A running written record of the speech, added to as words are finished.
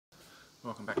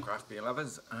Welcome back, craft beer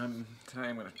lovers. Today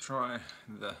I'm going to try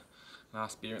the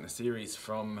last beer in the series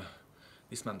from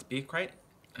this month's beer crate,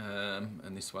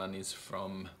 and this one is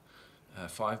from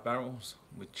 5 Barrels,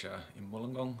 which are in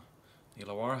Wollongong,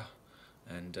 Illawarra,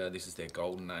 and this is their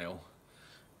Golden Ale.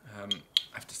 I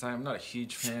have to say I'm not a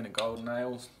huge fan of Golden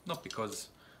Ales, not because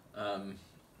there's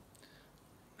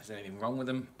anything wrong with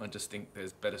them. I just think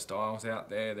there's better styles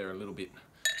out there. They're a little bit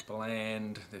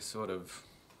bland. They're sort of,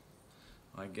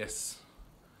 I guess,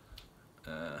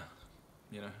 a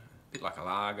bit like a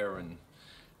lager, and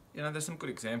there's some good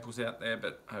examples out there,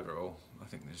 but overall I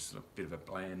think there's a bit of a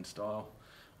bland style.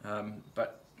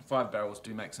 But 5 Barrels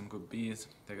do make some good beers.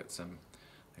 They got an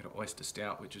oyster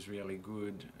stout which is really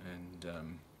good, and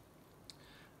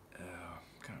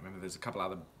can't remember, there's a couple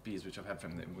other beers which I've had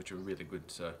from them which are really good.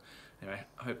 So anyway,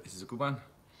 I hope this is a good one. You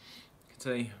can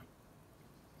see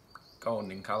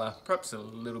golden in colour, perhaps a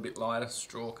little bit lighter,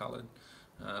 straw coloured,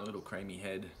 a little creamy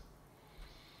head.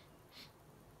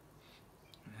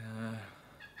 A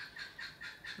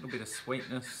little bit of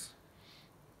sweetness,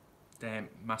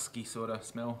 damp, musky sort of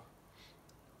smell.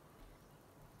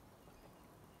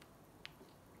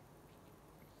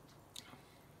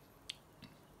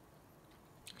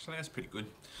 Actually, that's pretty good.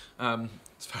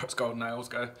 As far as golden ales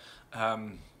go,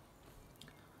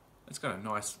 it's got a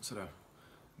nice sort of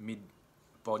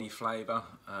mid-body flavour.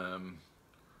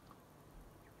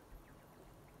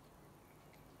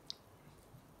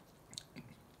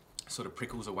 Sort of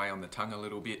prickles away on the tongue a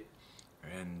little bit,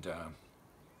 and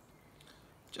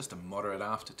just a moderate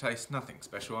aftertaste, nothing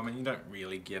special. I mean, you don't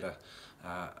really get a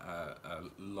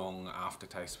long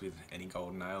aftertaste with any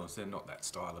golden ales. They're not that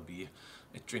style of beer.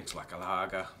 It drinks like a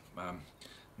lager.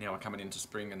 Now we're coming into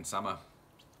spring and summer.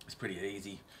 It's pretty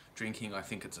easy drinking. I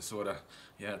think it's a sort of,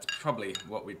 it's probably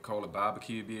what we'd call a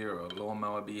barbecue beer or a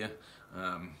lawnmower beer.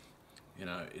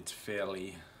 It's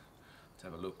fairly, let's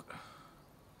have a look.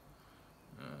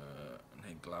 I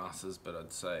need glasses, but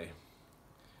I'd say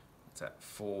it's at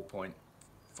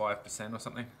 4.5% or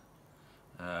something.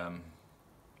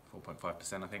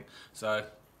 4.5% I think. So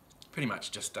pretty much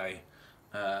just a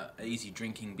easy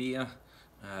drinking beer.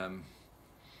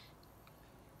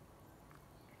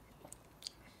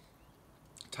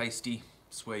 Tasty,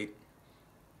 sweet,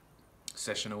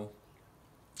 sessional,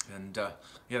 and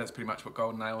that's pretty much what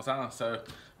golden ales are. So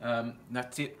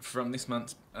that's it from this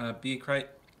month's beer crate.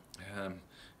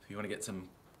 If you want to get some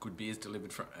good beers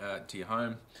delivered to your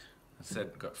home, I said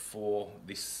we've got 4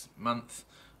 this month.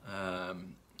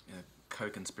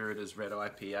 Co-Conspirators Red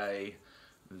IPA,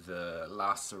 the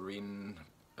Larserin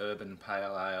Urban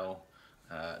Pale Ale,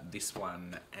 this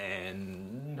one,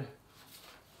 and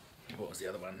what was the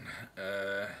other one?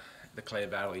 The Clare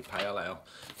Valley Pale Ale.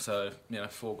 So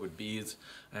 4 good beers,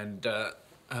 and a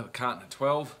carton of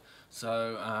 12.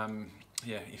 So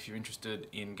if you're interested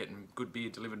in getting good beer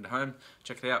delivered to home,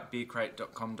 check it out,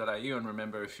 beercrate.com.au, and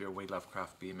remember, if you're a We Love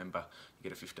Craft Beer member, you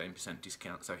get a 15%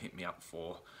 discount, so hit me up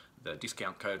for the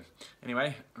discount code.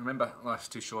 Anyway, remember, life's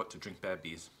too short to drink bad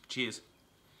beers. Cheers.